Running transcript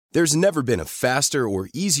There's never been a faster or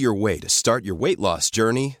easier way to start your weight loss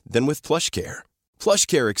journey than with PlushCare.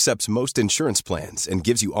 PlushCare accepts most insurance plans and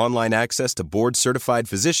gives you online access to board-certified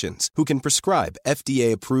physicians who can prescribe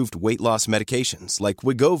FDA-approved weight loss medications like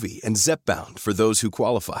Wegovy and Zepbound for those who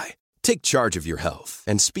qualify. Take charge of your health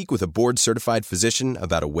and speak with a board-certified physician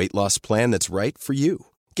about a weight loss plan that's right for you.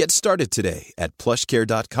 Get started today at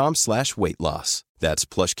plushcare.com/weight-loss. That's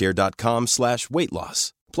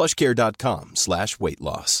plushcare.com/weight-loss.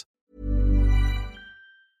 plushcare.com/weight-loss.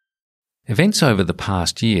 Events over the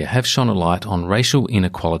past year have shone a light on racial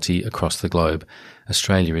inequality across the globe.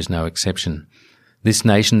 Australia is no exception. This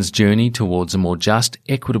nation's journey towards a more just,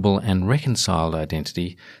 equitable and reconciled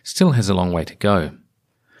identity still has a long way to go.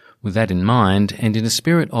 With that in mind, and in a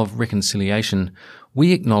spirit of reconciliation,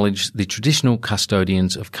 we acknowledge the traditional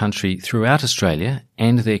custodians of country throughout Australia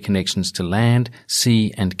and their connections to land,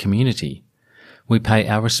 sea and community. We pay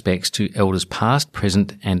our respects to elders past,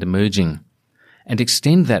 present and emerging, and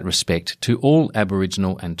extend that respect to all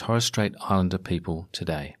Aboriginal and Torres Strait Islander people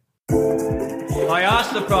today. I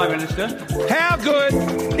asked the Prime Minister, how good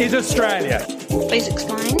is Australia? Please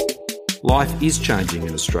explain. Life is changing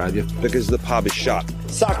in Australia because the pub is shut.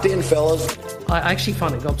 Sucked in, fellas. I actually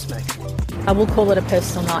find it gobsmacking. I will call it a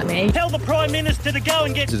personal nightmare. Tell the Prime Minister to go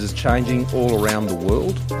and get... It is changing all around the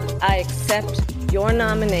world. I accept your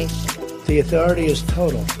nomination. The authority is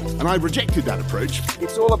total. And I rejected that approach.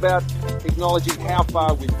 It's all about acknowledging how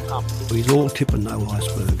far we've come. He's all tip and no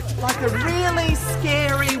iceberg. Like a really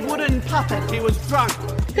scary wooden puppet. He was drunk.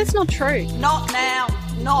 That's not true. Not now,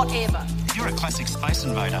 not ever. You're a classic space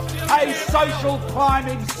invader. A social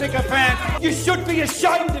climbing sycophant. You should be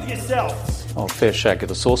ashamed of yourselves. Oh, fair shake of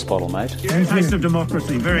the sauce bottle, mate. Taste of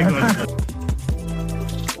democracy. Very good.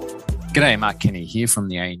 G'day, Mark Kenny here from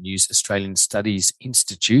the ANU's Australian Studies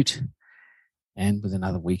Institute, and with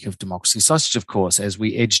another week of Democracy Sausage, of course, as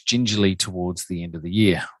we edge gingerly towards the end of the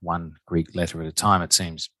year, one Greek letter at a time, it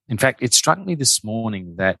seems. In fact, it struck me this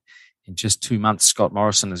morning that in just 2 months, Scott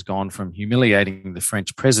Morrison has gone from humiliating the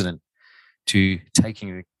French president to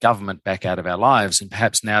taking the government back out of our lives, and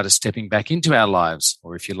perhaps now to stepping back into our lives,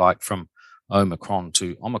 or if you like, from Omicron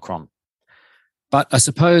to Omicron. But I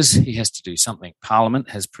suppose he has to do something. Parliament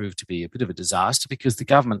has proved to be a bit of a disaster because the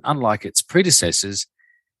government, unlike its predecessors,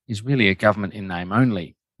 is really a government in name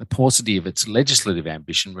only. The paucity of its legislative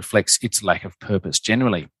ambition reflects its lack of purpose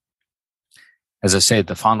generally. As I said,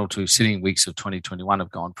 the final 2 sitting weeks of 2021 have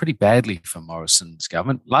gone pretty badly for Morrison's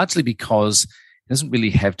government, largely because it doesn't really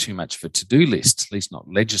have too much of a to-do list, at least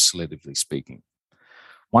not legislatively speaking.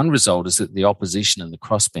 One result is that the opposition and the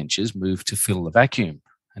crossbenchers move to fill the vacuum.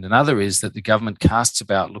 And another is that the government casts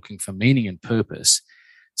about looking for meaning and purpose,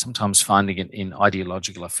 sometimes finding it in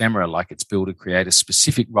ideological ephemera like its bill to create a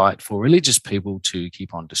specific right for religious people to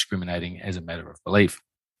keep on discriminating as a matter of belief.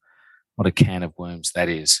 What a can of worms that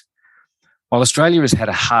is. While Australia has had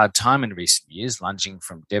a hard time in recent years, lunging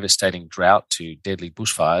from devastating drought to deadly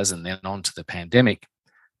bushfires and then on to the pandemic,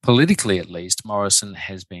 politically at least, Morrison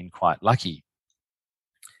has been quite lucky.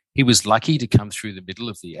 He was lucky to come through the middle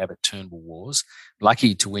of the Abbott-Turnbull wars,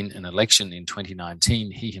 lucky to win an election in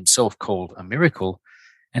 2019 he himself called a miracle,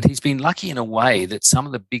 and he's been lucky in a way that some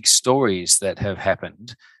of the big stories that have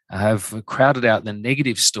happened have crowded out the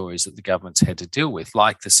negative stories that the government's had to deal with,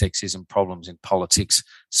 like the sexism problems in politics,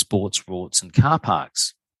 sports rorts and car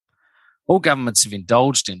parks. All governments have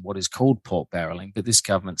indulged in what is called pork barrelling, but this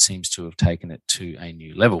government seems to have taken it to a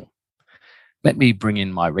new level. Let me bring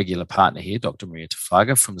in my regular partner here, Dr. Maria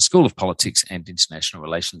Taflaga from the School of Politics and International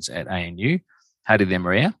Relations at ANU. Howdy there,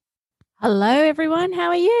 Maria. Hello, everyone. How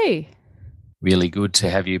are you? Really good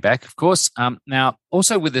to have you back, of course. Now,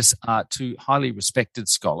 also with us are 2 highly respected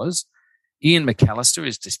scholars. Ian McAllister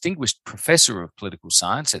is Distinguished Professor of Political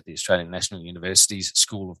Science at the Australian National University's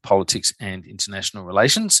School of Politics and International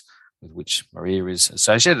Relations, with which Maria is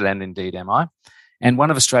associated, and indeed am I, and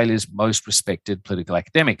one of Australia's most respected political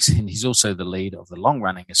academics. And he's also the lead of the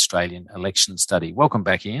long-running Australian election study. Welcome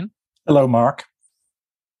back, Ian. Hello, Mark.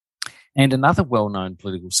 And another well-known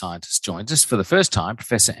political scientist joins us for the first time,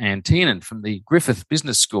 Professor Anne Tiernan from the Griffith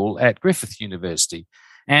Business School at Griffith University.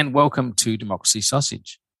 And welcome to Democracy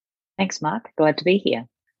Sausage. Thanks, Mark. Glad to be here.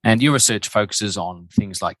 And your research focuses on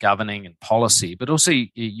things like governing and policy, but also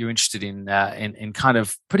you're interested in kind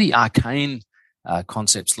of pretty arcane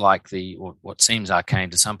concepts like or what seems arcane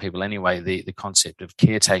to some people anyway, the concept of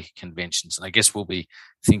caretaker conventions. And I guess we'll be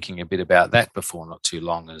thinking a bit about that before not too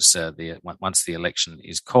long, as once the election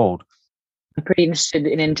is called. I'm pretty interested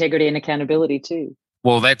in integrity and accountability too.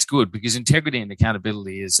 Well, that's good, because integrity and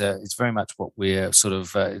accountability is it's very much what we're sort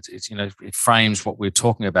of it frames what we're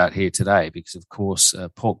talking about here today, because of course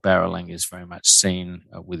pork barrelling is very much seen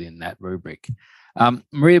within that rubric.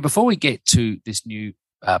 Maria, before we get to this new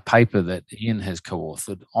paper that Ian has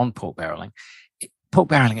co-authored on pork barrelling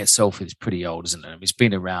itself is pretty old, isn't it? It's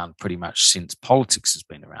been around pretty much since politics has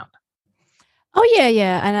been around. Oh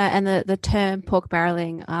yeah, and the term pork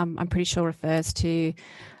barrelling, I'm pretty sure refers to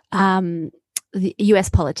the US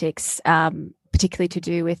politics, particularly to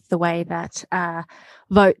do with the way that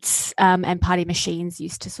votes and party machines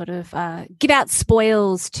used to sort of give out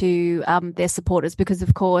spoils to their supporters, because,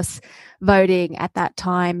 of course, voting at that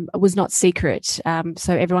time was not secret,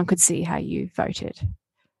 so everyone could see how you voted.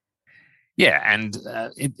 Yeah, and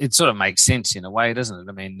it sort of makes sense in a way, doesn't it?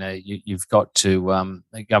 I mean, you've got to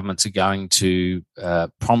governments are going to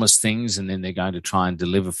promise things, and then they're going to try and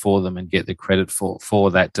deliver for them and get the credit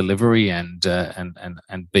for that delivery, and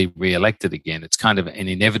be re-elected again. It's kind of an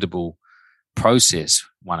inevitable process,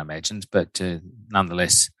 one imagines, but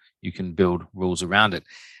nonetheless, you can build rules around it.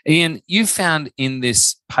 Ian, you found in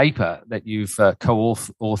this paper that you've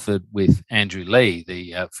co-authored with Andrew Leigh,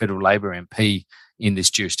 the Federal Labor MP in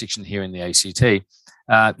this jurisdiction here in the ACT,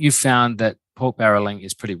 you found that pork barrelling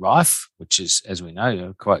is pretty rife, which is, as we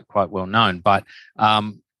know, quite well known. But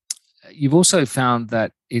you've also found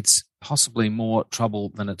that it's possibly more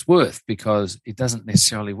trouble than it's worth, because it doesn't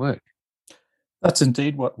necessarily work. That's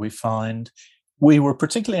indeed what we find. We were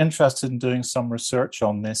particularly interested in doing some research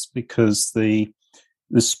on this because the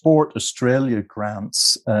Sport Australia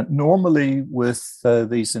grants, normally with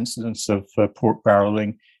these incidents of pork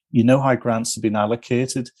barrelling, you know how grants have been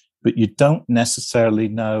allocated, but you don't necessarily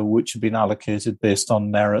know which have been allocated based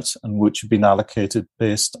on merit and which have been allocated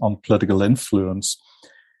based on political influence.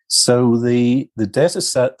 So the data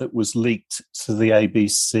set that was leaked to the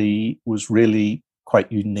ABC was really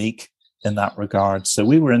quite unique in that regard. So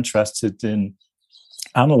we were interested in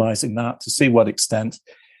analysing that to see what extent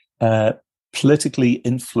politically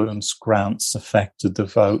influenced grants affected the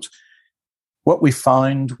vote. What we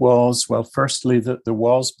found was, well, firstly, that there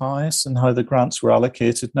was bias in how the grants were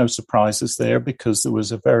allocated. No surprises there, because there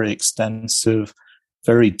was a very extensive,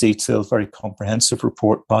 very detailed, very comprehensive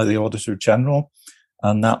report by the Auditor General,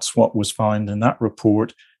 and that's what was found in that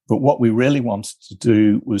report. But what we really wanted to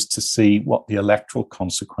do was to see what the electoral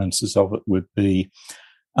consequences of it would be.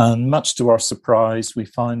 And much to our surprise, we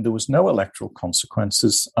found there was no electoral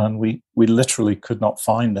consequences, and we literally could not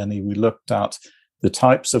find any. We looked at the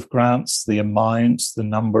types of grants, the amounts, the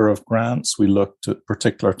number of grants. We looked at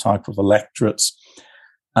particular type of electorates,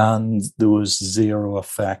 and there was zero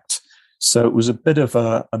effect. So it was a bit of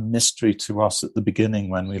a mystery to us at the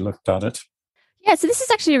beginning when we looked at it. Yeah, so this is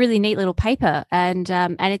actually a really neat little paper, and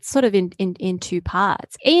it's sort of in two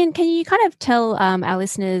parts. Ian, can you kind of tell our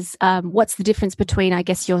listeners what's the difference between, I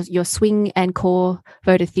guess, your swing and core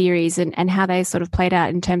voter theories and how they sort of played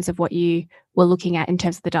out in terms of what you were looking at in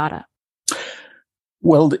terms of the data?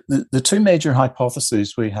 Well, the two major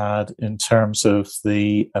hypotheses we had in terms of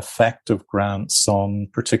the effect of grants on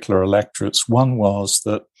particular electorates, one was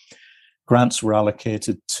that grants were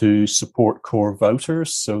allocated to support core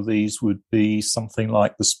voters. So these would be something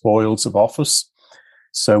like the spoils of office.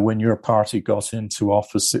 So when your party got into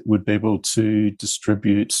office, it would be able to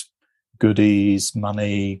distribute goodies,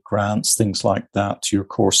 money, grants, things like that to your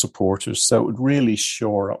core supporters. So it would really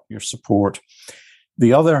shore up your support.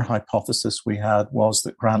 The other hypothesis we had was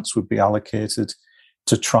that grants would be allocated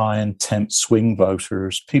to try and tempt swing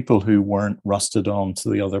voters, people who weren't rusted on to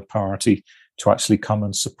the other party, to actually come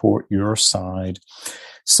and support your side.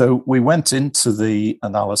 So we went into the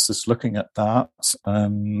analysis looking at that.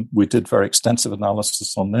 We did very extensive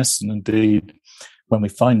analysis on this. And indeed, when we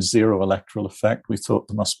found zero electoral effect, we thought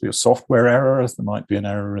there must be a software error. There might be an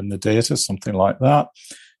error in the data, something like that.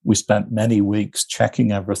 We spent many weeks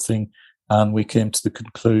checking everything, and we came to the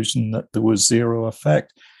conclusion that there was zero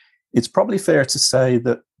effect. It's probably fair to say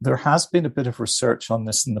that there has been a bit of research on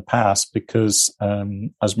this in the past because,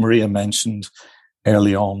 as Maria mentioned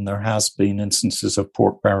early on, there has been instances of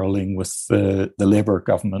pork barrelling with the Labour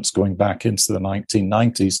governments going back into the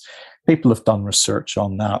 1990s. People have done research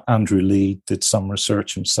on that. Andrew Leigh did some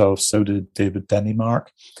research himself, so did David Dennymark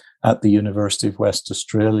at the University of West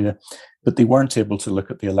Australia. But they weren't able to look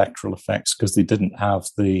at the electoral effects because they didn't have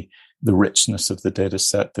the richness of the data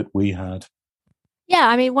set that we had. Yeah,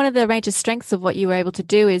 I mean, one of the major strengths of what you were able to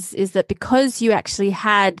do is that because you actually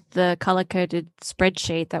had the color-coded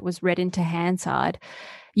spreadsheet that was read into Hansard,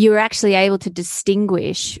 you were actually able to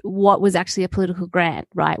distinguish what was actually a political grant,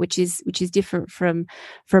 right? Which is different from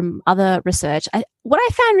other research. What I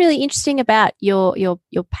found really interesting about your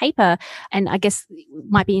paper, and I guess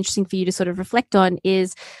might be interesting for you to sort of reflect on,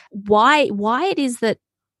 is why it is that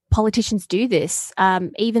politicians do this,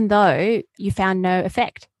 even though you found no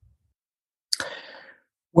effect.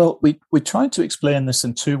 Well, we tried to explain this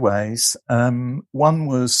in two ways. One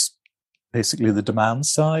was basically the demand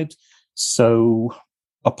side. So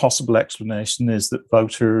a possible explanation is that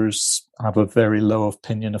voters have a very low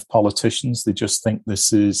opinion of politicians. They just think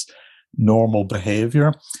this is normal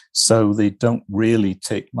behavior. So they don't really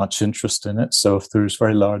take much interest in it. So if there's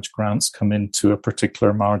very large grants come into a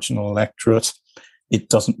particular marginal electorate, it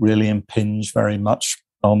doesn't really impinge very much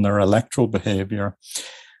on their electoral behavior.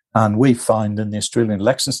 And we find in the Australian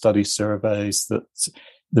Election Studies surveys that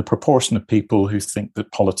the proportion of people who think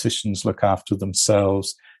that politicians look after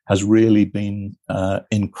themselves has really been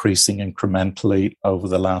increasing incrementally over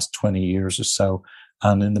the last 20 years or so.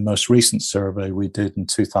 And in the most recent survey we did in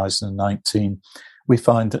 2019, we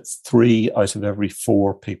find that 3 out of every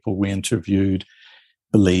 4 people we interviewed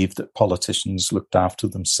believed that politicians looked after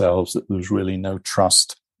themselves, that there was really no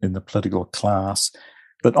trust in the political class.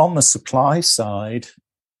 But on the supply side,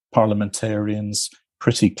 parliamentarians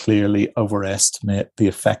pretty clearly overestimate the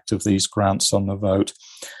effect of these grants on the vote.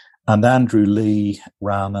 And Andrew Lee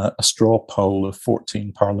ran a straw poll of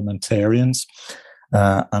 14 parliamentarians,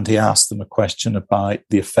 and he asked them a question about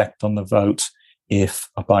the effect on the vote if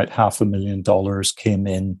about $500,000 came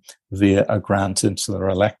in via a grant into their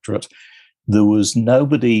electorate. There was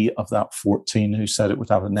nobody of that 14 who said it would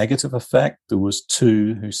have a negative effect. There was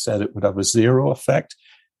 2 who said it would have a 0 effect,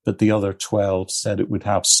 but the other 12 said it would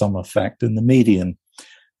have some effect. And the median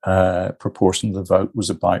proportion of the vote was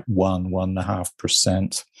about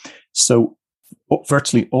 1.5%. So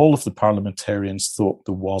virtually all of the parliamentarians thought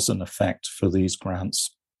there was an effect for these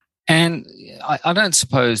grants. And I don't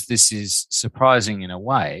suppose this is surprising in a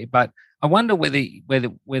way, but I wonder whether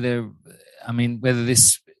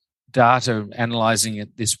this data, analysing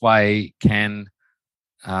it this way, can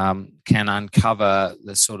uncover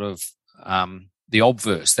the sort of the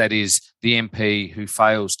obverse, that is, the MP who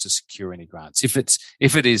fails to secure any grants. If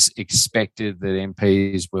it is expected that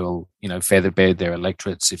MPs will, feather bed their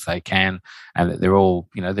electorates if they can, and that they're all,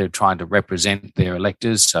 they're trying to represent their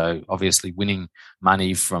electors. So obviously, winning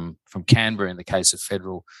money from Canberra in the case of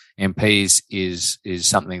federal MPs is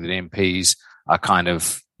something that MPs are kind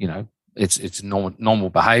of, it's normal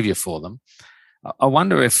behaviour for them. I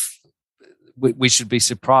wonder if we should be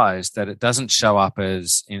surprised that it doesn't show up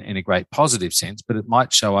as in a great positive sense, but it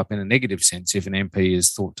might show up in a negative sense if an MP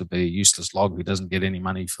is thought to be a useless log who doesn't get any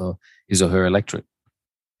money for his or her electorate.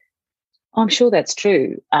 I'm sure that's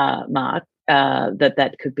true, Mark,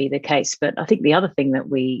 that could be the case. But I think the other thing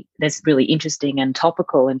that's really interesting and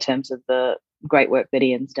topical in terms of the great work that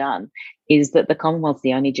Ian's done is that the Commonwealth's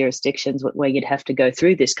the only jurisdictions where you'd have to go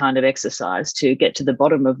through this kind of exercise to get to the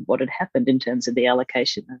bottom of what had happened in terms of the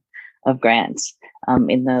allocation of grants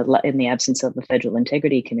in the absence of the Federal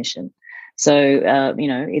Integrity Commission. So,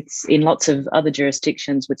 it's in lots of other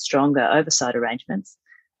jurisdictions with stronger oversight arrangements.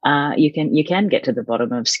 You can get to the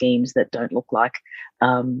bottom of schemes that don't look like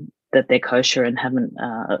that they're kosher and haven't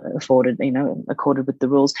accorded with the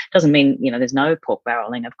rules. Doesn't mean, there's no pork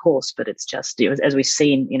barrelling, of course, but it's just, as we've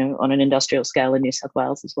seen, on an industrial scale in New South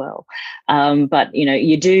Wales as well. But,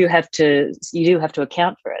 you do have to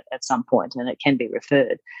account for it at some point, and it can be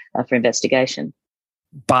referred for investigation.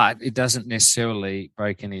 But it doesn't necessarily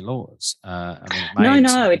break any laws.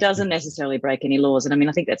 No, it doesn't necessarily break any laws. And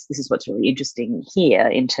I think this is what's really interesting here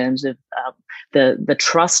in terms of the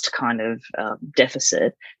trust kind of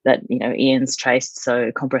deficit that, Ian's traced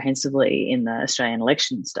so comprehensively in the Australian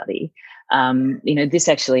election study. This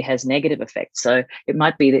actually has negative effects. So it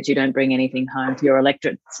might be that you don't bring anything home to your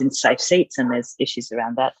electorates in safe seats, and there's issues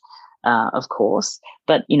around that. Of course,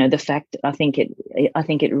 but the fact I think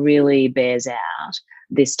it really bears out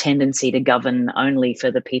this tendency to govern only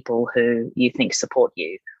for the people who you think support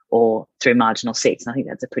you or through marginal seats. And I think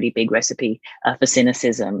that's a pretty big recipe for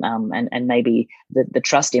cynicism, and maybe the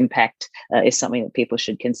trust impact is something that people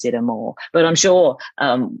should consider more. But I'm sure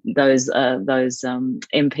those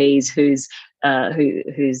MPs whose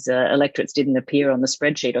electorates didn't appear on the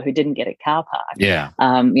spreadsheet or who didn't get a car park,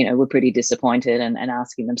 were pretty disappointed and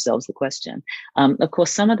asking themselves the question. Of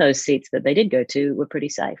course, some of those seats that they did go to were pretty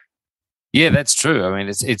safe. Yeah, that's true. I mean,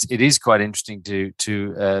 it is quite interesting to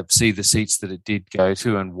see the seats that it did go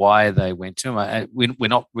to and why they went to them. We're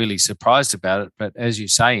not really surprised about it, but as you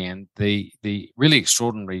say, Ian, the really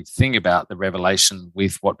extraordinary thing about the revelation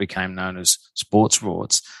with what became known as sports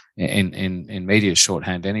rorts in media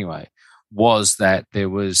shorthand anyway, was that there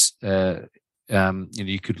was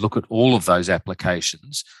you could look at all of those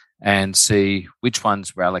applications and see which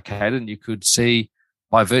ones were allocated, and you could see,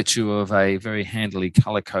 by virtue of a very handily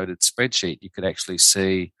colour-coded spreadsheet, you could actually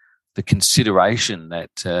see the consideration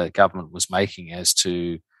that government was making as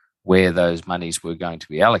to where those monies were going to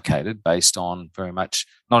be allocated, based on very much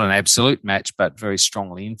not an absolute match, but very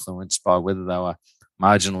strongly influenced by whether they were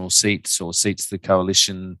marginal seats or seats the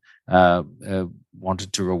coalition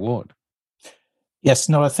wanted to reward. Yes,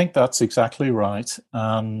 no, I think that's exactly right.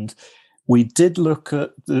 And we did look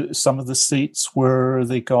at some of the seats where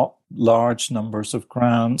they got large numbers of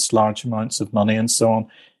grants, large amounts of money, and so on.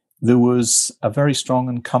 There was a very strong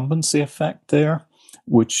incumbency effect there,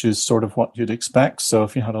 which is sort of what you'd expect. So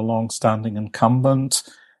if you had a long-standing incumbent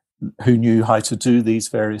who knew how to do these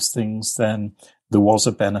various things, then there was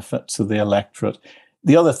a benefit to the electorate.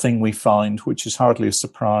 The other thing we found, which is hardly a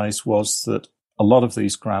surprise, was that a lot of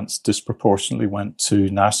these grants disproportionately went to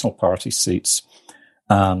National Party seats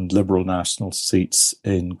and Liberal National seats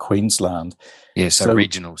in Queensland. Yeah, so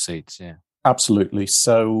regional seats, yeah. Absolutely.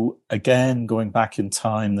 So again, going back in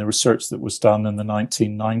time, the research that was done in the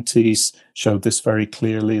 1990s showed this very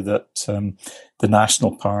clearly, that the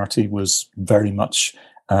National Party was very much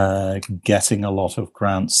getting a lot of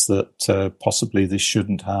grants that possibly they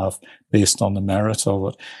shouldn't have, based on the merit of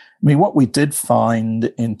it. I mean, what we did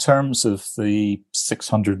find in terms of the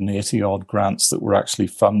 680 odd grants that were actually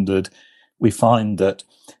funded, we find that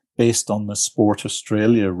based on the Sport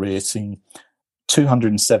Australia rating,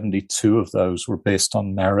 272 of those were based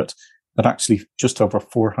on merit, but actually just over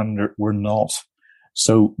 400 were not.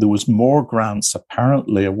 So there was more grants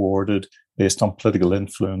apparently awarded based on political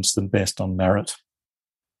influence than based on merit.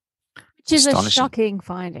 Which is a shocking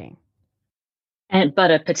finding.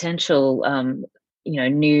 But a potential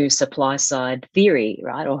new supply side theory,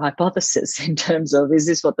 right, or hypothesis, in terms of, is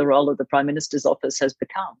this what the role of the Prime Minister's office has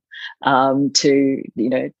become, to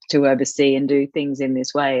oversee and do things in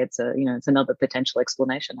this way? It's another potential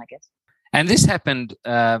explanation, I guess. And this happened.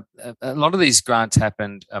 A lot of these grants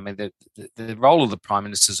happened. I mean, the role of the Prime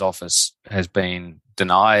Minister's office has been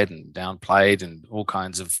denied and downplayed in all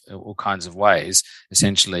kinds of ways.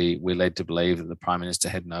 Essentially, we're led to believe that the Prime Minister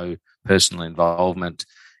had no personal involvement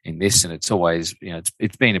in this, and it's always,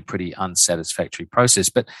 it's been a pretty unsatisfactory process.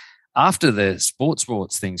 But after the sports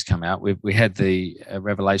rorts things come out, we had the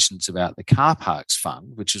revelations about the car parks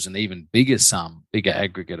fund, which was an even bigger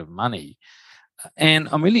aggregate of money. And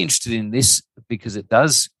I'm really interested in this because it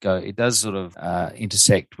does sort of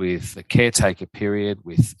intersect with the caretaker period,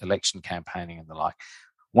 with election campaigning and the like.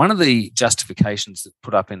 One of the justifications that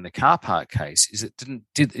put up in the car park case is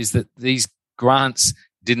that these grants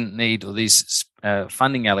didn't need, or these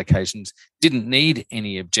funding allocations didn't need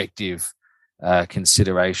any objective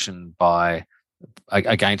consideration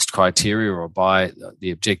against criteria or by the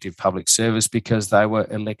objective public service, because they were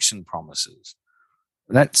election promises.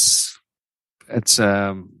 It's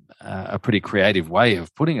a pretty creative way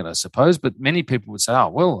of putting it, I suppose. But many people would say, "Oh,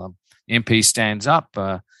 well, MP stands up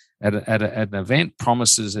at an event,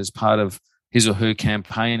 promises as part of his or her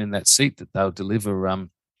campaign in that seat that they'll deliver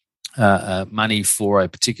money for a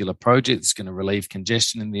particular project that's going to relieve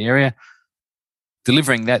congestion in the area."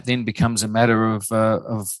 Delivering that then becomes a matter of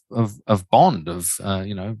bond, of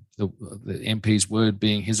the MP's word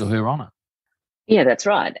being his or her honour. Yeah, that's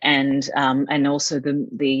right, and also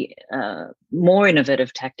the more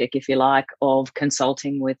innovative tactic, if you like, of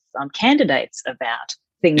consulting with candidates about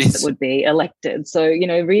things that would be elected. So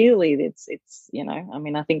really, it's I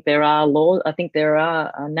mean, I think there are laws. I think there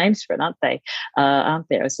are names for it, aren't they? Aren't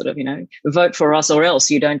there? Sort of, vote for us or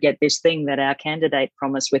else you don't get this thing that our candidate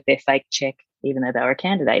promised with their fake check, even though they were a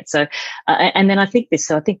candidate. So, and then I think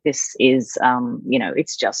this is,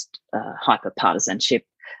 it's just hyper partisanship.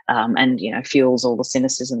 And fuels all the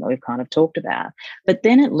cynicism that we've kind of talked about. But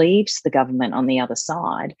then it leaves the government on the other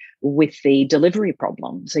side with the delivery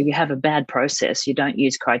problem. So you have a bad process, you don't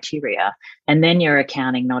use criteria, and then you're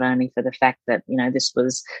accounting not only for the fact that this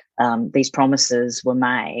was these promises were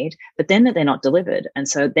made, but then that they're not delivered, and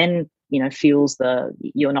so then fuels the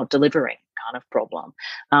you're not delivering kind of problem.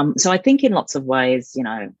 So I think in lots of ways,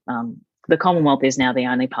 the Commonwealth is now the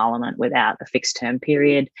only parliament without a fixed term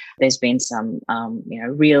period. There's been some,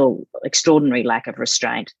 real extraordinary lack of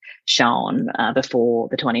restraint shown before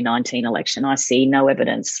the 2019 election. I see no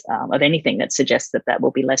evidence of anything that suggests that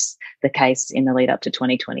will be less the case in the lead up to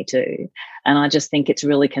 2022. And I just think it's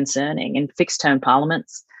really concerning. In fixed term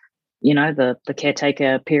parliaments, the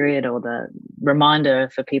caretaker period, or the reminder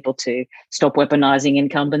for people to stop weaponising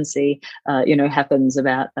incumbency, happens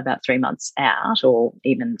about 3 months out, or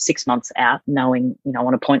even 6 months out, knowing,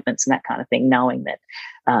 on appointments and that kind of thing, knowing that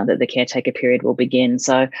the caretaker period will begin.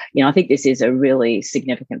 So, I think this is a really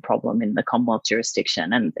significant problem in the Commonwealth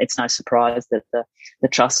jurisdiction, and it's no surprise that the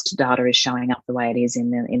trust data is showing up the way it is in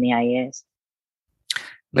the AES.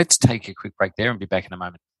 Let's take a quick break there and be back in a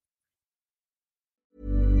moment.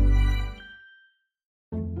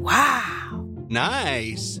 Wow.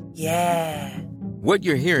 Nice. Yeah. What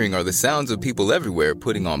you're hearing are the sounds of people everywhere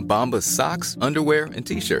putting on Bombas socks, underwear, and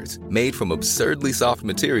T-shirts made from absurdly soft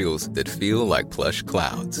materials that feel like plush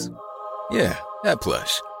clouds. Yeah, that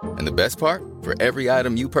plush. And the best part? For every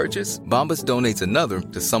item you purchase, Bombas donates another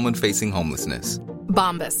to someone facing homelessness.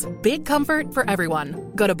 Bombas, big comfort for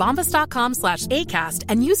everyone. Go to bombas.com/ACAST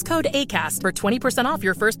and use code ACAST for 20% off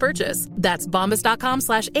your first purchase. That's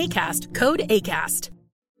bombas.com/ACAST, code ACAST.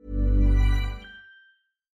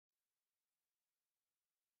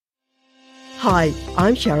 Hi,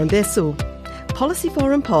 I'm Sharon Bessel. Policy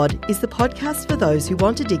Forum Pod is the podcast for those who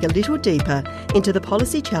want to dig a little deeper into the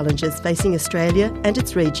policy challenges facing Australia and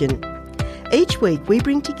its region. Each week we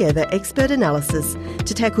bring together expert analysis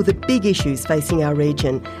to tackle the big issues facing our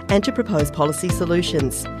region and to propose policy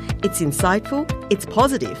solutions. It's insightful, it's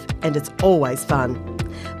positive, and it's always fun.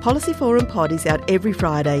 Policy Forum Pod is out every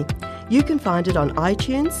Friday. You can find it on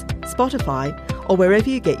iTunes, Spotify, or wherever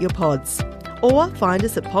you get your pods. Or find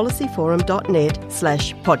us at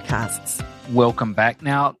policyforum.net/podcasts. Welcome back.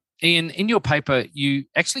 Now, Ian, in your paper, you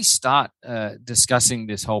actually start discussing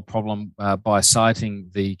this whole problem by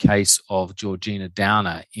citing the case of Georgina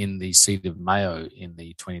Downer in the seat of Mayo in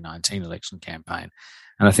the 2019 election campaign.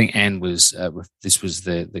 And I think Anne was, this was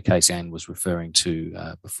the case Anne was referring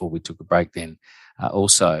to before we took a break then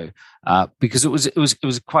also, because it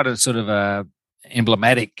was quite a sort of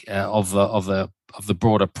emblematic of the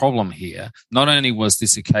broader problem here. Not only was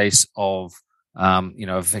this a case of,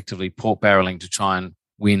 effectively pork barreling to try and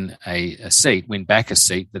win back a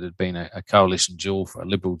seat that had been a coalition jewel, for a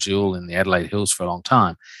Liberal jewel in the Adelaide Hills for a long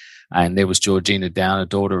time. And there was Georgina Downer,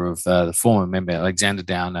 daughter of the former member Alexander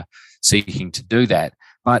Downer, seeking to do that.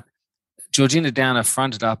 But Georgina Downer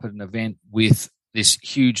fronted up at an event with this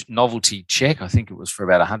huge novelty check. I think it was for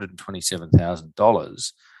about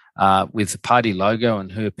 $127,000. With the party logo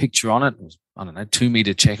and her picture on it. It was,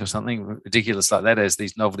 2-meter check or something ridiculous like that, as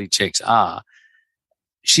these novelty checks are.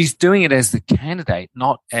 She's doing it as the candidate,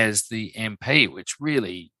 not as the MP, which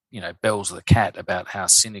really, bells the cat about how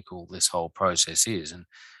cynical this whole process is. And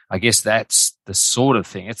I guess that's the sort of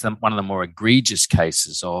thing. It's one of the more egregious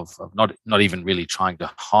cases of not even really trying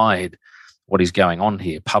to hide what is going on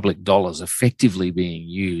here. Public dollars effectively being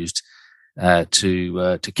used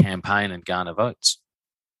to campaign and garner votes.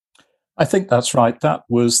 I think that's right. That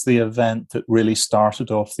was the event that really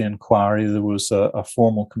started off the inquiry. There was a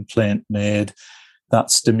formal complaint made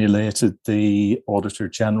that stimulated the Auditor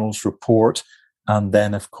General's report. And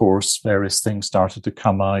then, of course, various things started to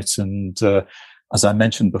come out. And as I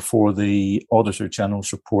mentioned before, the Auditor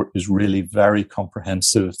General's report is really very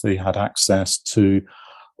comprehensive. They had access to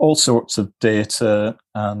all sorts of data,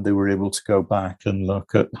 and they were able to go back and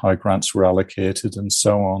look at how grants were allocated and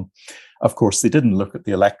so on. Of course, they didn't look at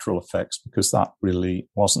the electoral effects because that really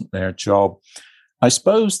wasn't their job. I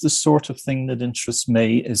suppose the sort of thing that interests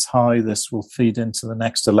me is how this will feed into the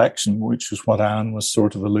next election, which is what Anne was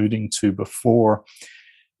sort of alluding to before.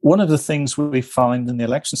 One of the things we find in the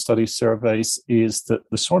election study surveys is that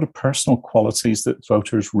the sort of personal qualities that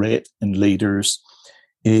voters rate in leaders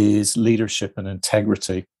is leadership and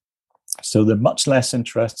integrity. So they're much less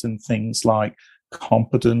interested in things like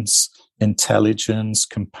competence, intelligence,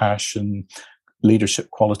 compassion,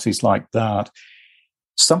 leadership qualities like that.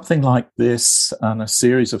 Something like this and a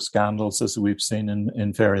series of scandals, as we've seen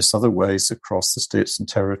in various other ways across the states and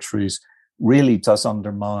territories, really does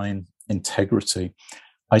undermine integrity.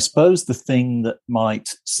 I suppose the thing that might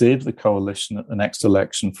save the coalition at the next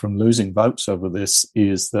election from losing votes over this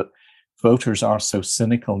is that voters are so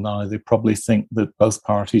cynical now. They probably think that both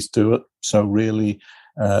parties do it. So really,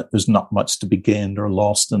 there's not much to be gained or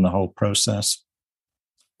lost in the whole process.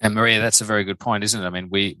 And Maria, that's a very good point, isn't it? I mean,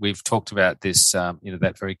 we've talked about this,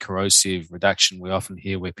 that very corrosive reduction we often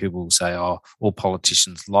hear where people say, "Oh, all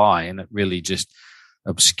politicians lie," and it really just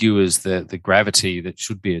obscures the gravity that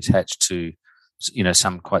should be attached to,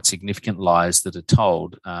 some quite significant lies that are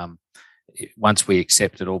told. Once we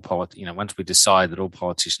accept that once we decide that all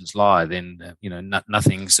politicians lie, then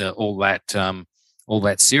nothing's all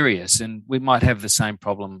that serious. And we might have the same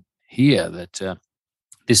problem here, that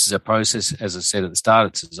this is a process, as I said at the start,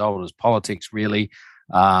 it's as old as politics, really.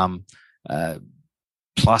 Plus,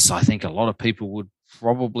 I think a lot of people would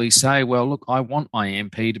probably say, well, look, I want my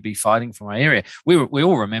MP to be fighting for my area. We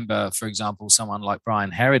all remember, for example, someone like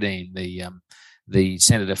Brian Harradine, the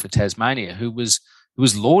senator for Tasmania, who was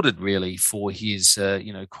lauded really for his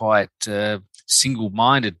quite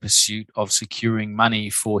single-minded pursuit of securing money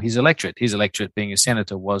for his electorate. His electorate, being a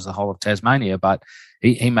senator, was the whole of Tasmania, but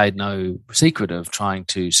he made no secret of trying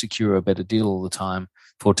to secure a better deal all the time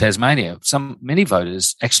for Tasmania. Many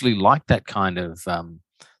voters actually like that kind of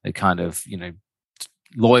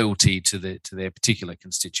loyalty to their particular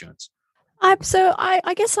constituents. So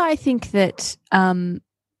I guess I think that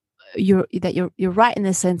you're right in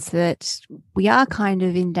the sense that we are kind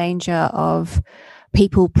of in danger of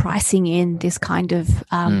people pricing in this kind of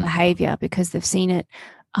behavior because they've seen it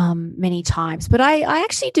many times. But I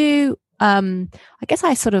actually do. I guess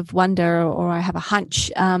I sort of wonder, or I have a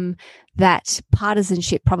hunch, that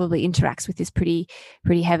partisanship probably interacts with this pretty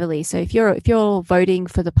heavily. So if you're voting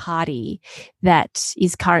for the party that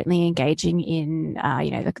is currently engaging in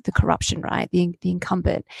the corruption, right, the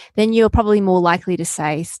incumbent, then you're probably more likely to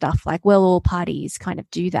say stuff like, well, all parties kind of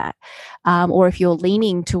do that. Or if you're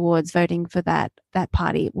leaning towards voting for that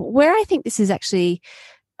party, where I think this is actually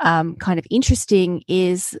kind of interesting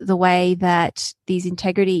is the way that these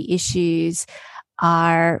integrity issues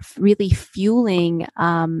are really fueling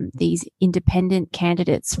these independent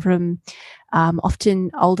candidates from often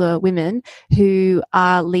older women who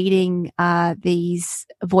are leading these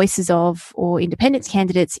voices of or independence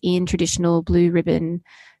candidates in traditional blue ribbon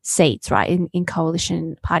seats, right, in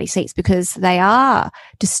coalition party seats, because they are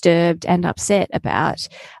disturbed and upset about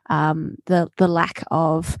the lack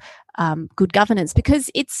of good governance, because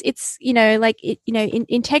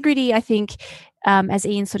integrity, I think, as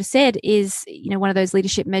Ian sort of said, is one of those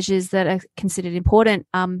leadership measures that are considered important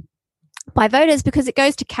by voters, because it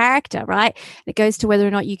goes to character, right? It goes to whether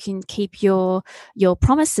or not you can keep your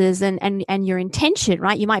promises and your intention,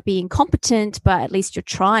 right? You might be incompetent, but at least you're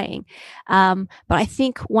trying. But I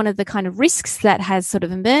think one of the kind of risks that has sort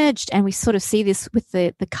of emerged, and we sort of see this with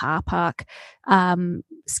the car park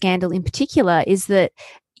scandal in particular, is that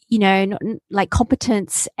like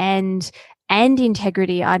competence and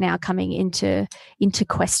integrity are now coming into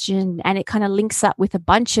question, and it kind of links up with a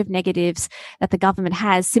bunch of negatives that the government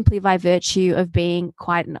has simply by virtue of being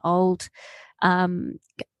quite an old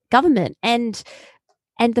government. And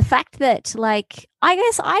the fact that, like, I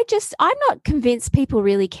guess I'm not convinced people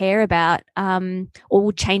really care about or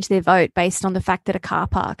would change their vote based on the fact that a car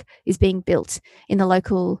park is being built in the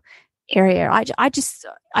local area.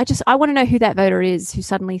 I want to know who that voter is who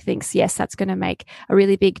suddenly thinks, yes, that's going to make a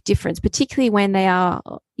really big difference, particularly when they are,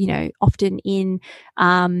 often in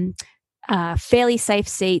fairly safe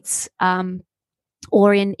seats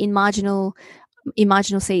or in marginal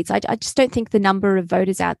seats. I just don't think the number of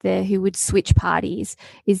voters out there who would switch parties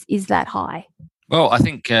is that high. Well, I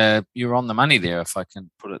think you're on the money there, if I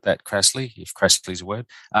can put it that crassly, if crassly is a word,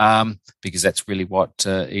 because that's really what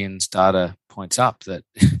Ian's data points up, that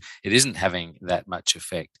it isn't having that much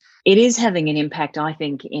effect. It is having an impact, I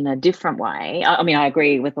think, in a different way. I mean, I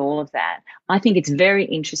agree with all of that. I think it's very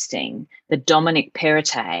interesting that Dominic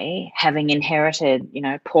Perrottet, having inherited,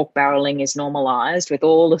 pork barrelling is normalised with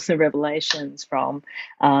all of the revelations from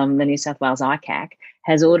the New South Wales ICAC,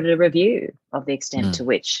 has ordered a review of the extent to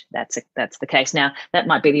which that's the case. Now, that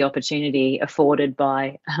might be the opportunity afforded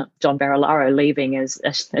by John Barilaro leaving as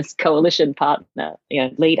coalition partner,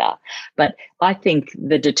 leader. But I think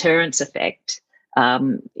the deterrence effect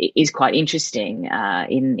is quite interesting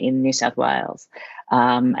in New South Wales.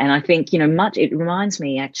 And I think, it reminds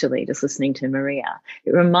me, actually, just listening to Maria,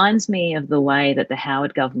 it reminds me of the way that the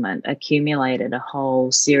Howard government accumulated a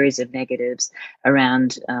whole series of negatives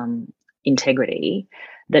around integrity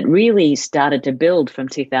that really started to build from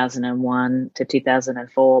 2001 to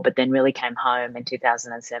 2004, but then really came home in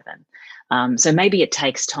 2007. So maybe it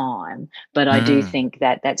takes time, but I do think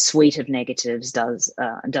that suite of negatives does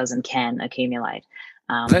and can accumulate.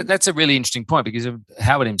 That's a really interesting point, because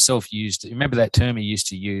Howard himself remember that term he used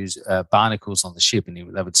to use, barnacles on the ship, and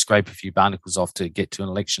they would scrape a few barnacles off to get to an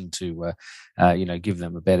election to, give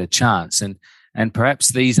them a better chance. And And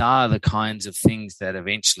perhaps these are the kinds of things that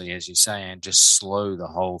eventually, as you say, and just slow the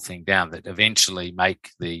whole thing down, that eventually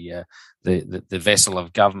make the vessel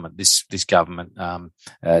of government, this government,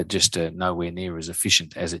 just nowhere near as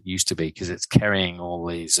efficient as it used to be, because it's carrying all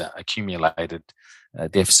these accumulated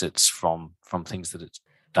deficits from things that it's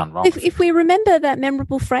done wrong. If we remember that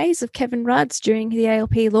memorable phrase of Kevin Rudd's during the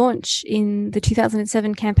ALP launch in the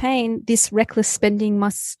 2007 campaign, this reckless spending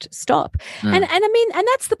must stop. And I mean, and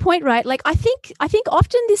that's the point, right? Like, I think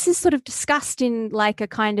often this is sort of discussed in like a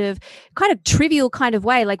kind of trivial kind of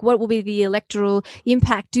way, like what will be the electoral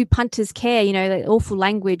impact? Do punters care? You know, the awful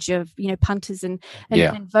language of, you know, punters and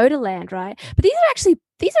voterland, right? But these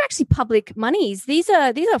are actually public monies. These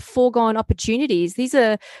are foregone opportunities. These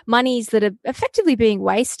are monies that are effectively being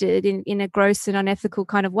wasted in a gross and unethical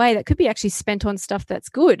kind of way that could be actually spent on stuff that's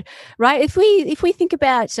good, right? If we think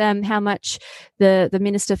about how much the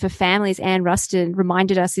Minister for Families, Anne Ruston,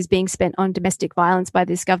 reminded us is being spent on domestic violence by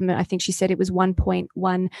this government, I think she said it was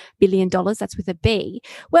 $1.1 billion. That's with a B.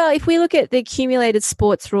 Well, if we look at the accumulated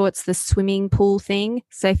sports rorts, the swimming pool thing,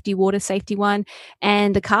 safety, water safety one,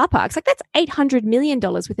 and the car parks, like that's $800 million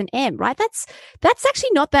with an M, right? That's actually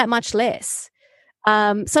not that much less.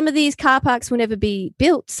 Some of these car parks will never be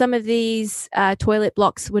built. Some of these toilet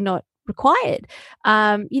blocks were not required.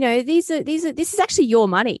 You know, this is actually your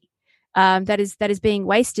money that is being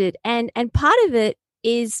wasted, and part of it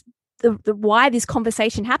is the why this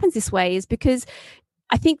conversation happens this way is because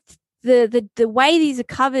I think the way these are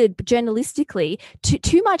covered journalistically,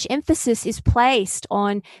 too much emphasis is placed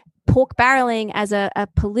on pork barreling as a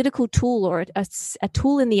political tool or a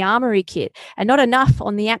tool in the armory kit, and not enough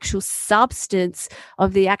on the actual substance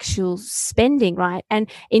of the actual spending, right? And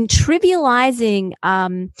in trivializing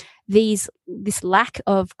this lack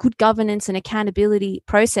of good governance and accountability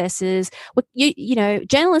processes, you know,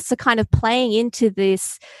 journalists are kind of playing into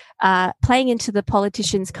the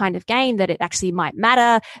politicians' kind of game that it actually might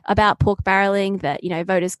matter about pork barreling, that, you know,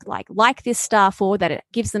 voters like this stuff, or that it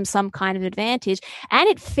gives them some kind of advantage, and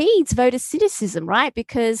it feeds voter cynicism, right?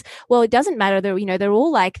 Because, well, it doesn't matter, they're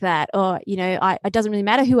all like that, or, you know, it doesn't really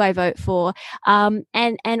matter who I vote for. And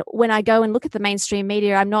when I go and look at the mainstream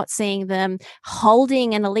media, I'm not seeing them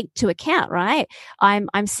holding an elite to account, right?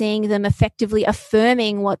 I'm seeing them effectively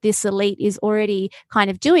affirming what this elite is already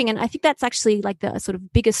kind of doing, and I think that's actually like the sort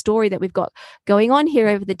of biggest story that we've got going on here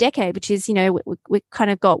over the decade, which is, you know, we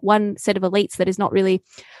kind of got one set of elites that is not really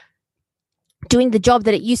doing the job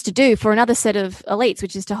that it used to do for another set of elites,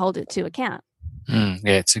 which is to hold it to account. Yeah,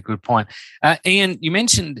 it's a good point. Ian, you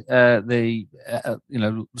mentioned the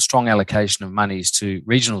strong allocation of monies to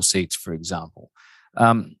regional seats, for example.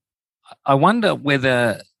 I wonder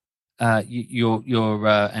whether your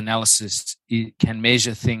analysis can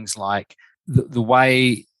measure things like the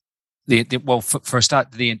way for a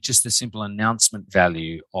start, just the simple announcement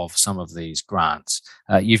value of some of these grants.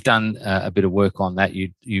 You've done a bit of work on that.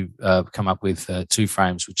 You've come up with two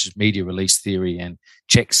frames, which is media release theory and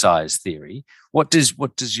check size theory. What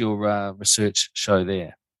does your research show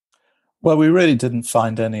there? Well, we really didn't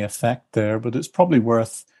find any effect there, but it's probably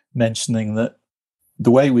worth mentioning that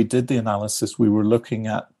the way we did the analysis, we were looking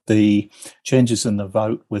at the changes in the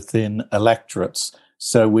vote within electorates.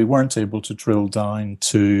 So we weren't able to drill down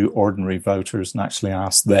to ordinary voters and actually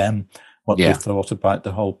ask them what they thought about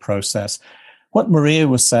the whole process. What Maria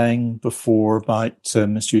was saying before about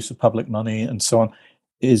misuse of public money and so on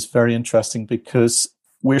is very interesting, because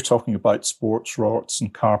we're talking about sports rorts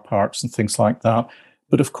and car parks and things like that.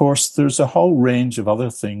 But of course, there's a whole range of other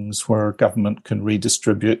things where government can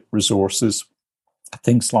redistribute resources.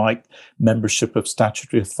 Things like membership of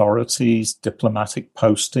statutory authorities, diplomatic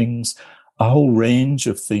postings, a whole range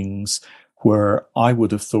of things where I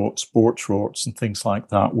would have thought sports rorts and things like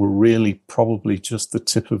that were really probably just the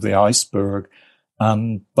tip of the iceberg,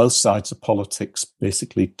 and both sides of politics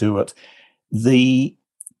basically do it. The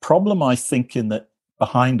problem, I think,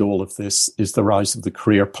 behind all of this is the rise of the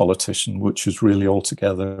career politician, which is really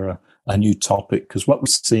altogether a new topic, because what we've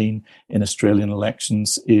seen in Australian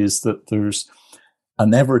elections is that there's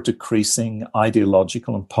an ever-decreasing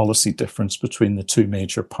ideological and policy difference between the two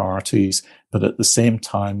major parties. But at the same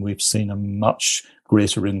time, we've seen a much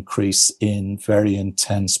greater increase in very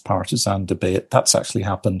intense partisan debate. That's actually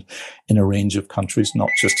happened in a range of countries, not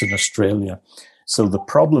just in Australia. So the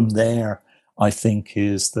problem there, I think,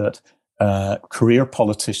 is that career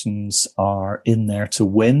politicians are in there to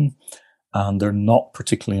win, and they're not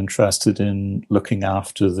particularly interested in looking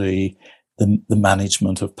after the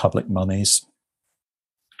management of public monies.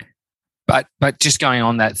 But just going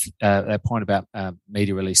on that point about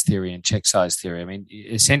media release theory and check size theory, I mean,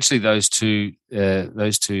 essentially those two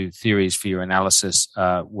theories for your analysis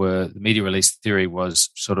were the media release theory was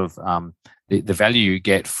sort of the value you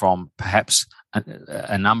get from perhaps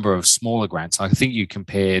a number of smaller grants. I think you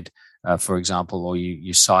compared, for example, or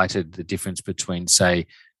you cited the difference between, say,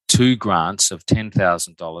 2 grants of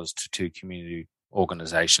 $10,000 to 2 community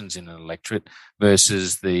organisations in an electorate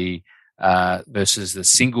versus the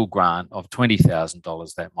single grant of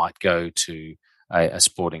 $20,000 that might go to a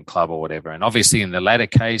sporting club or whatever. And obviously, in the latter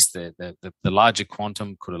case, the larger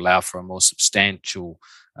quantum could allow for a more substantial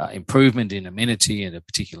improvement in amenity in a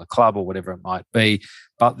particular club or whatever it might be.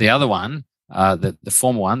 But the other one, the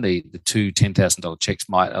former one, the two $10,000 checks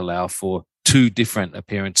might allow for 2 different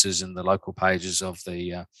appearances in the local pages of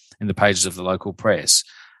the local press.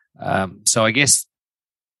 So I guess,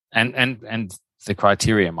 and the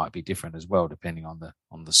criteria might be different as well depending on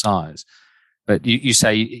the size. But you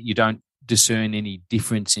say you don't discern any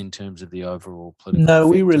difference in terms of the overall political. No,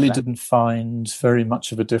 we really didn't find very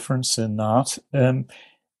much of a difference in that.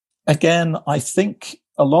 Again, I think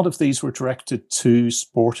a lot of these were directed to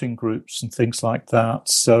sporting groups and things like that.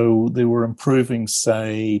 So they were improving,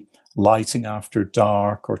 say, lighting after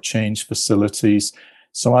dark or change facilities.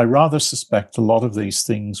 So I rather suspect a lot of these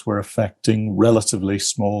things were affecting relatively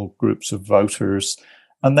small groups of voters,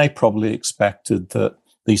 and they probably expected that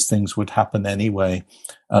these things would happen anyway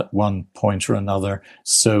at one point or another.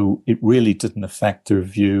 So it really didn't affect their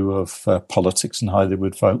view of politics and how they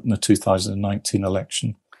would vote in the 2019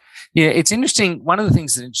 election. Yeah, it's interesting. One of the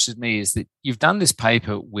things that interested me is that you've done this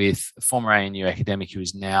paper with a former ANU academic who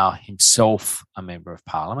is now himself a member of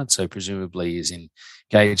Parliament, so presumably is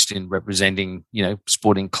engaged in representing,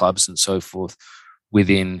 sporting clubs and so forth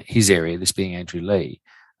within his area, this being Andrew Leigh.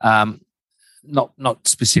 Not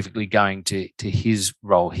specifically going to his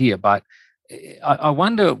role here, but I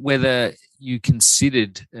wonder whether you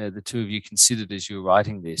considered, the two of you considered as you were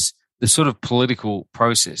writing this, the sort of political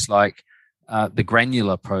process, like the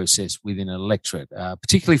granular process within an electorate,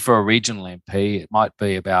 particularly for a regional MP. It might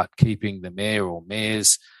be about keeping the mayor or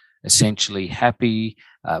mayors essentially happy.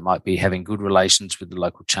 Might be having good relations with the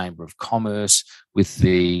local chamber of commerce, with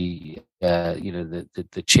the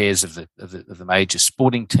chairs of the major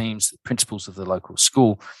sporting teams, the principals of the local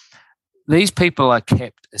school. These people are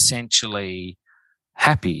kept essentially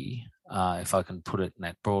happy, if I can put it in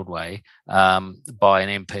that broad way, by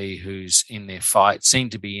an MP who's in their fight,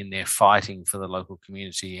 seen to be in there fighting for the local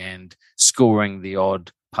community and scoring the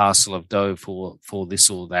odd parcel of dough for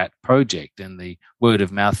this or that project. And the word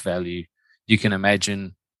of mouth value, you can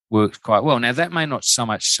imagine, works quite well. Now, that may not so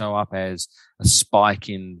much show up as a spike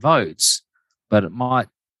in votes, but it might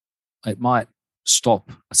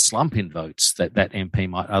stop a slump in votes that MP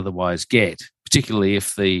might otherwise get, particularly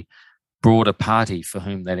if the broader party for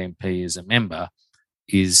whom that MP is a member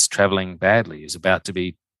is travelling badly, is about to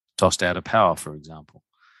be tossed out of power, for example.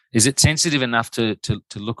 Is it sensitive enough to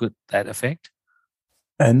look at that effect?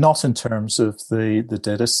 And not in terms of the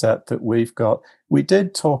data set that we've got. We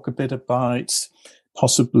did talk a bit about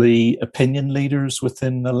possibly opinion leaders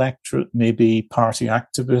within the electorate, maybe party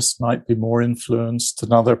activists might be more influenced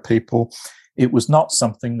than other people. It was not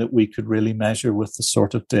something that we could really measure with the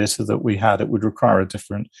sort of data that we had. It would require a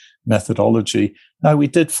different methodology. Now, we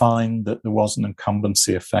did find that there was an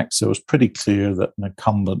incumbency effect, so it was pretty clear that an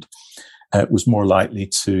incumbent was more likely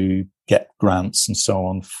to get grants and so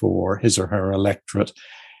on for his or her electorate.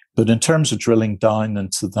 But in terms of drilling down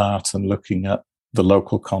into that and looking at the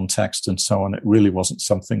local context and so on, it really wasn't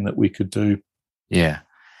something that we could do. Yeah.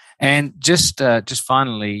 And just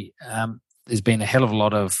finally, there's been a hell of a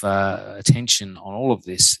lot of attention on all of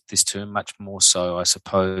this term, much more so, I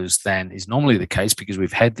suppose, than is normally the case because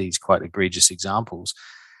we've had these quite egregious examples.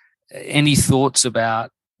 Any thoughts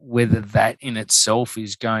about whether that in itself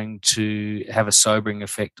is going to have a sobering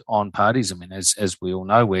effect on parties? I mean, as we all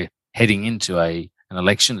know, we're heading into an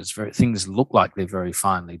election. Things look like they're very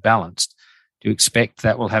finely balanced. Do you expect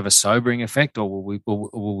that will have a sobering effect, or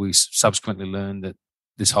will we subsequently learn that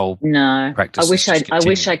this whole practice? I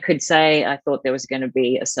wish I could say I thought there was going to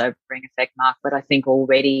be a sobering effect, Mark, but I think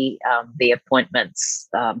already the appointments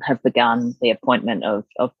have begun. The appointment of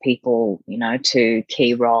people, to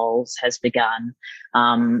key roles has begun.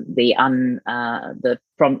 The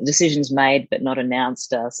from decisions made but not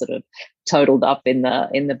announced are sort of totaled up in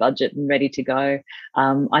the budget and ready to go.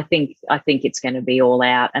 I think it's going to be all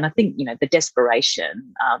out, and I think the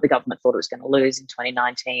desperation. The government thought it was going to lose in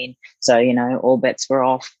 2019, so all bets were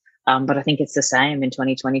off. But I think it's the same in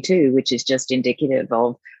 2022, which is just indicative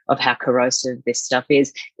of how corrosive this stuff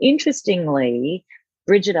is. Interestingly,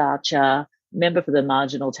 Bridget Archer member for the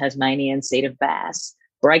marginal Tasmanian seat of Bass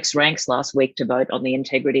breaks ranks last week to vote on the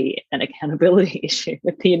integrity and accountability issue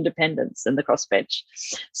with the independents and the crossbench.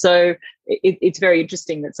 So it's very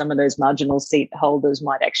interesting that some of those marginal seat holders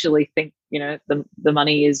might actually think, the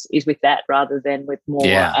money is with that rather than with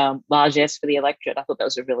more largesse for the electorate. I thought that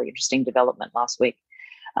was a really interesting development last week.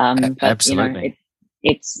 But, absolutely.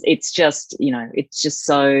 It's just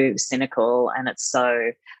so cynical, and it's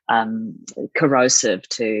so corrosive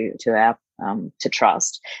to our to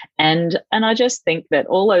trust. And I just think that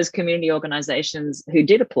all those community organisations who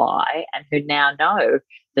did apply and who now know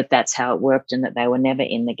that that's how it worked and that they were never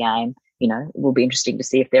in the game, it will be interesting to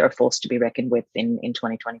see if they're a force to be reckoned with in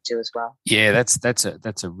 2022 as well. Yeah, that's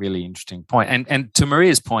a really interesting point. And to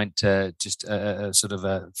Maria's point, just a sort of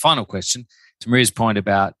a final question. To Maria's point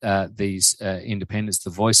about these independents, the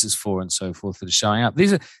voices for and so forth that are showing up.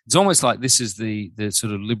 It's almost like this is the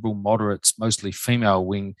sort of liberal moderates, mostly female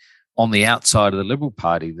wing on the outside of the Liberal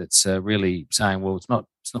Party that's really saying, well, it's not.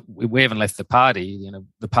 We haven't left the party.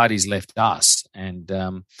 The party's left us, and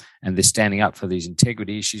they're standing up for these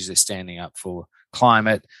integrity issues. They're standing up for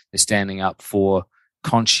climate. They're standing up for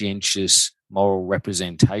conscientious moral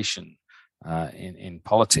representation in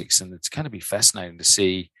politics, and it's going to be fascinating to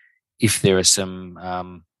see if there are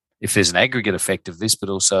some, if there's an aggregate effect of this, but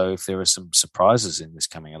also if there are some surprises in this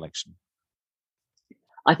coming election.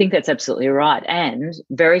 I think that's absolutely right, and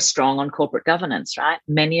very strong on corporate governance, right?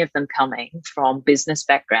 Many of them coming from business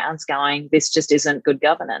backgrounds going, this just isn't good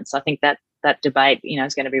governance. I think that debate,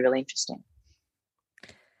 is going to be really interesting.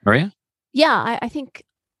 Maria? Yeah,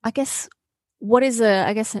 I guess what is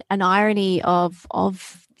an irony of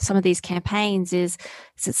some of these campaigns is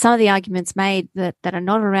that some of the arguments made that are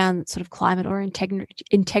not around sort of climate or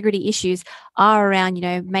integrity issues are around,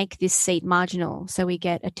 make this seat marginal so we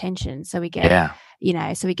get attention, so we get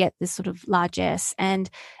so we get this sort of largesse, and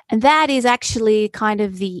that is actually kind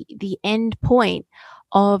of the end point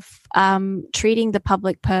of treating the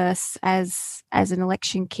public purse as an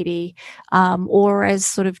election kitty, or as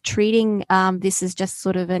sort of treating this as just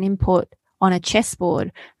sort of an input on a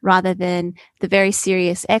chessboard rather than the very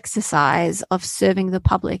serious exercise of serving the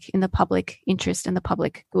public in the public interest and the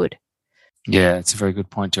public good. Yeah, it's a very good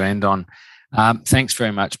point to end on. Thanks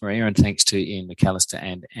very much, Maria, and thanks to Ian McAllister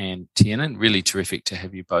and Anne Tiernan. Really terrific to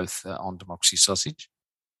have you both on Democracy Sausage.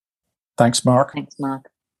 Thanks, Mark. Thanks, Mark.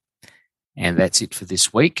 And that's it for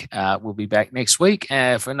this week. We'll be back next week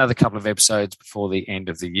for another couple of episodes before the end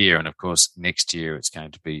of the year. And, of course, next year it's going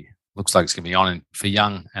to be looks like it's going to be on for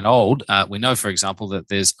young and old. We know, for example, that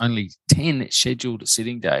there's only 10 scheduled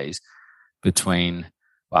sitting days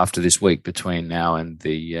after this week between now and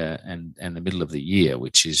the middle of the year,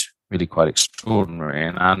 which is really quite extraordinary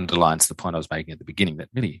and underlines the point I was making at the beginning that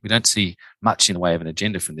really we don't see much in the way of an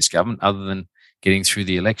agenda from this government other than getting through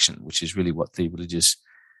the election, which is really what the religious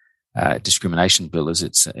discrimination bill, as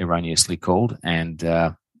it's erroneously called, and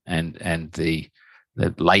the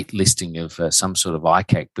late listing of some sort of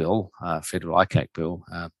ICAC bill, federal ICAC bill,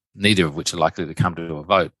 neither of which are likely to come to a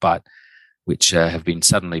vote, but which have been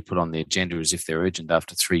suddenly put on the agenda as if they're urgent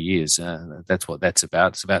after 3 years. That's what that's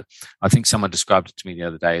about. It's about, I think someone described it to me the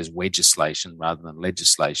other day as wedgislation rather than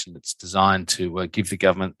legislation. It's designed to give the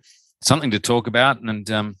government something to talk about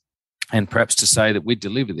and perhaps to say that we'd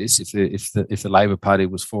deliver this if the Labor Party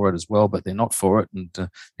was for it as well, but they're not for it, and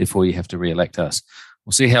therefore you have to re-elect us.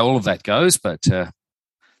 We'll see how all of that goes, but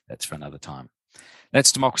that's for another time.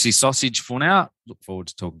 That's Democracy Sausage for now. Look forward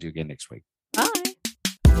to talking to you again next week. Bye.